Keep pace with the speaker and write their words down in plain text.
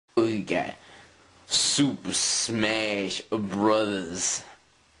you got Super Smash Brothers.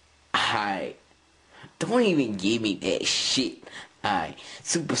 Alright. Don't even give me that shit. Alright.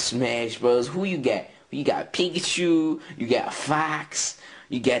 Super Smash Bros. Who you got? You got Pikachu. You got Fox.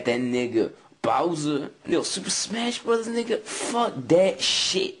 You got that nigga Bowser. Yo, Super Smash Brothers, nigga. Fuck that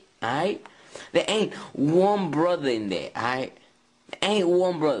shit. Alright? There ain't one brother in there. Alright? There ain't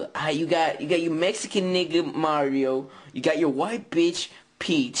one brother. Alright, you got your Mexican nigga Mario. You got your white bitch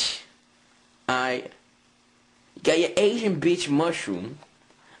Peach. Alright? You got your Asian bitch Mushroom.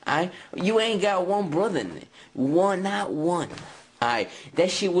 Alright? You ain't got one brother in there. One, not one. Alright? That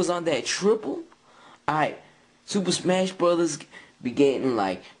shit was on that triple. Alright? Super Smash Brothers be getting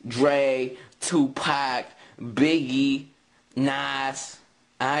like Dre, Tupac, Biggie, Nas.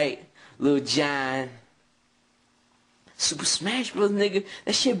 Alright? Lil Jon. Super Smash Bros. Nigga,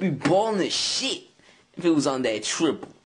 that shit be ballin' as shit if it was on that triple.